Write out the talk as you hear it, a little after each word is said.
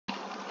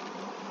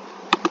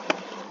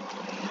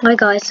Hi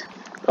guys,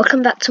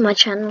 welcome back to my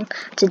channel.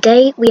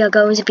 Today we are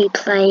going to be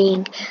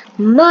playing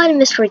Murder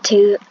Mystery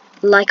 2,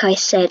 like I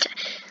said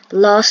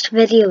last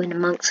video in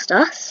Amongst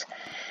Us.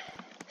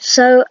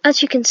 So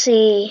as you can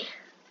see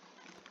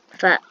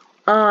that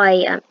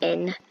I am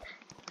in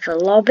the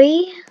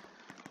lobby.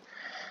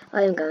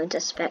 I am going to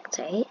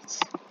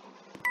spectate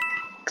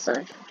because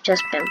I've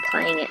just been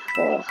playing it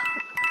for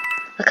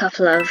a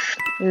couple of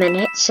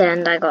minutes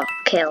and I got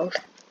killed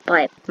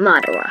by a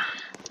murderer.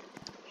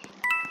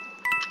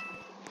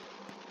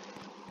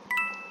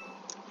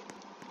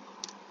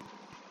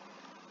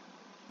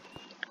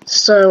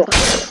 So,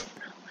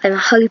 I'm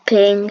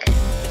hoping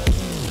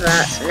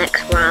that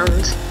next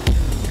round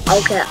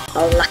I'll get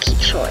a lucky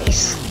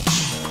choice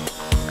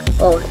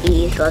of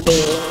either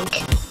being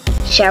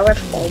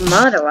sheriff or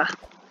murderer.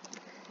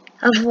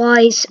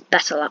 Otherwise,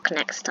 better luck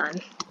next time.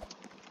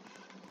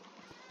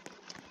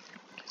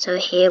 So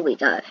here we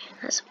go.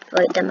 Let's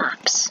vote the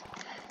maps.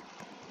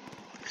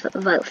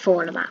 Vote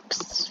for the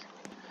maps.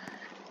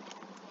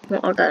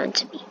 What are going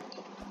to be?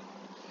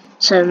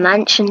 So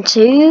Mansion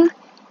 2.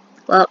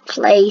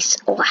 Workplace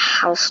or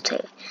house 2.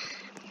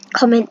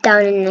 Comment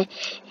down in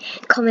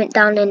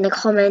the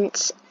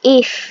comments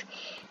if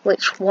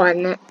which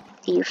one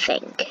you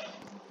think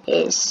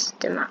is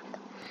the map.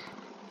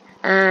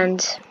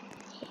 And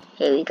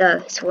here we go.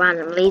 It's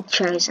randomly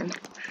chosen.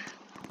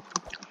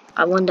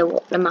 I wonder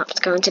what the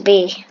map's going to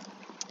be.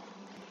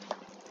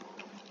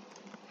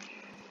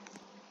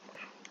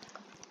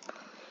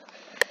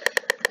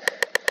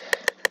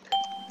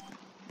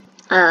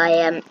 I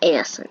am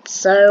innocent,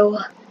 so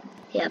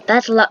yeah,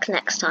 better luck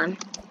next time.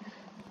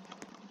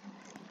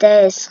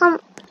 There's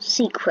some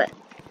secret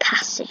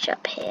passage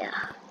up here.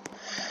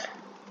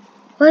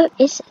 Where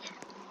is it?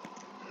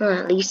 Well,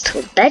 it leads to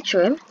a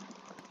bedroom.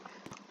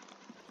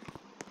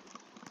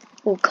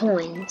 Or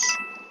coins.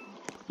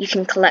 You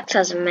can collect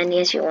as many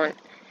as you want.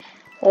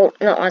 Well,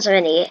 not as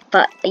many,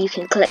 but you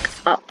can collect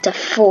up to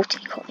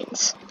 40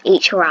 coins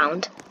each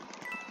round.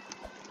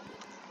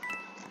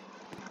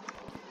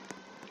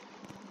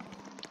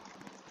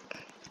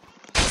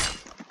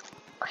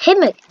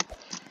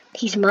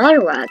 He's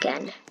murderer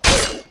again.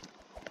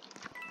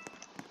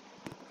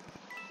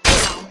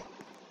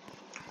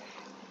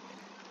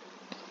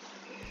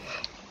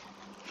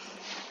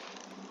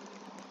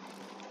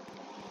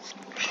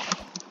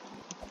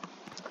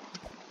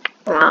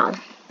 Wow.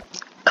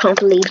 Can't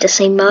believe the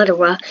same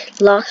murderer.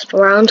 Last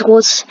round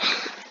was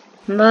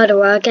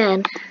murderer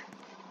again.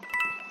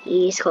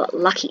 He's got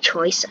lucky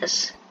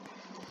choices.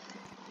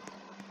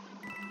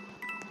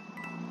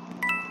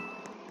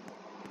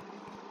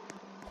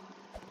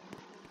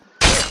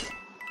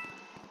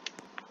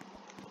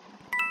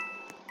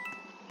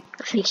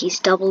 I think he's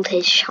doubled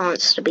his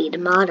chance to be the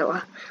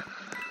murderer.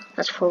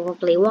 That's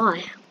probably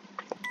why.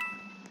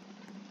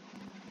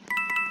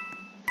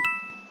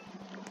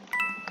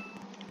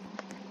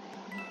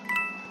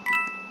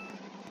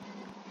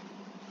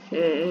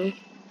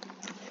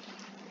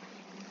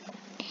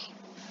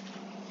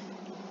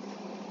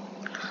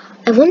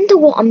 I wonder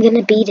what I'm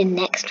gonna be the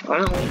next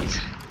round.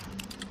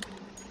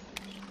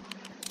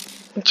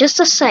 Just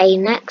to say,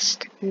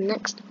 next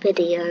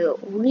video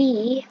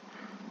we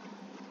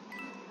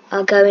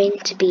are going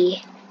to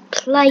be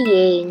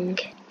playing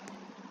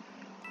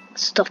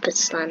Stop It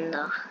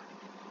Slender.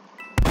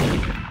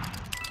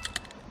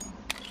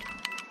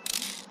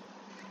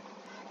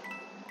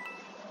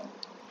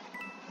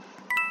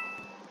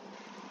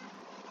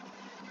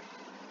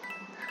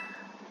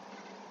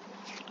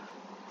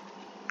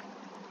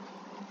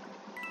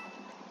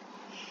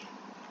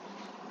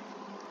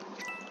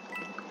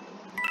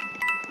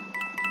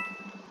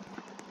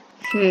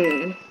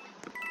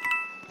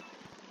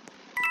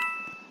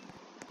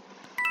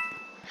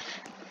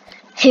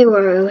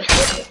 Hero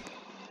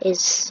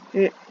is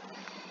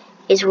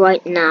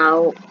right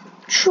now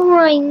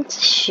trying to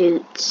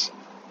shoot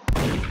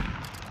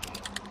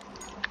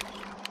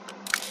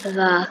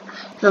the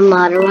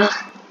murderer.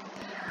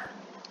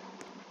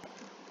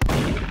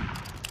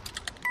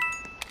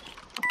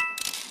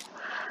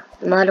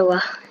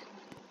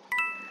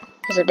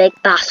 There's a big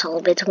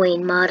battle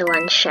between murderer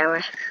and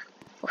sheriff.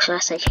 Or should I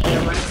say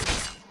hero?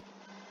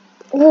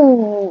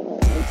 Ooh,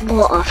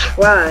 what a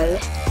throw.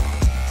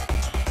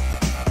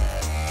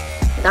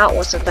 That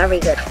was a very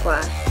good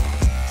throw.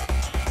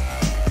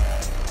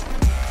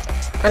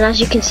 And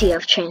as you can see,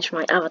 I've changed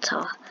my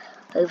avatar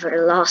over the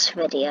last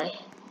video.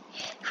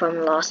 From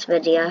the last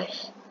video,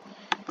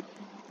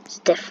 it's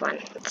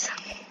different.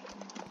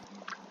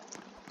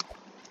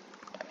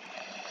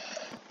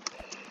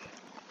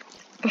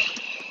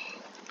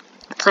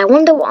 So I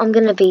wonder what I'm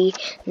gonna be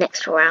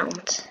next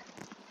round.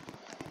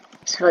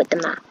 Let's vote the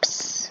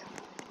maps.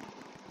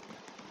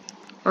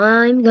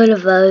 I'm gonna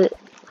vote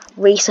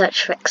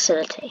research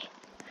facility.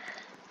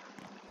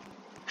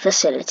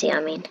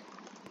 I mean.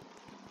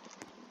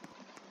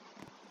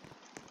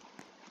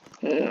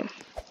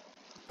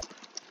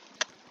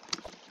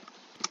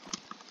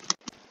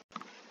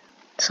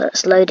 So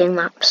it's loading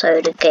map,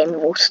 so the game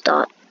will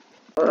start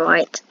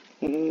right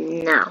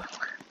now,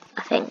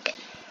 I think.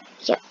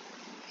 Yep.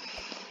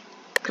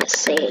 Let's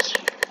see.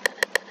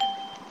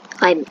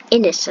 I'm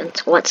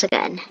innocent once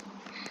again.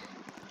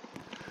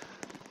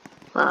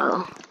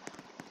 Well,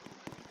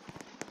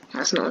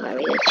 that's not a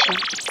very good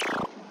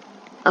shot.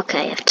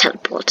 Okay, I've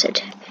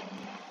teleported.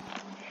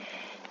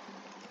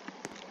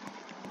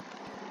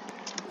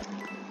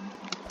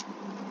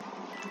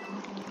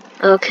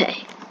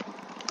 Okay.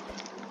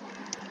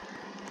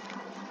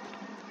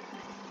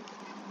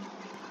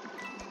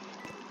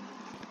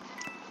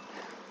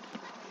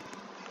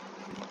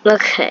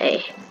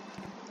 Okay.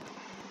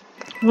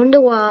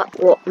 Wonder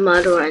what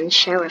murderer and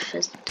sheriff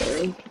is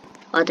doing.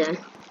 I don't.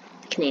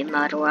 I can hear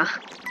murderer.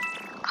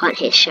 Can't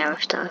hear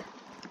sheriff though.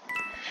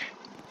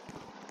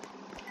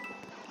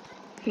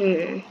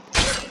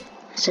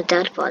 It's a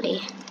dead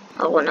body.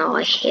 Oh no,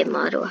 I hear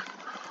murderer.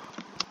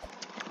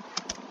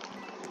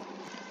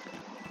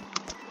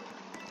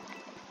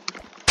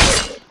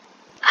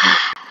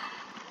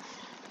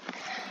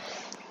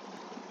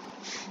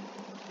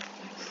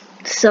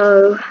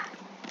 So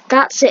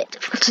that's it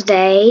for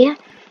today.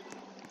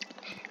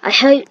 I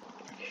hope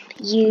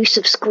you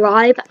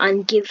subscribe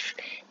and give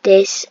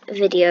this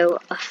video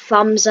a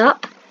thumbs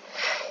up.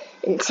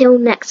 Until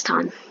next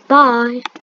time, bye.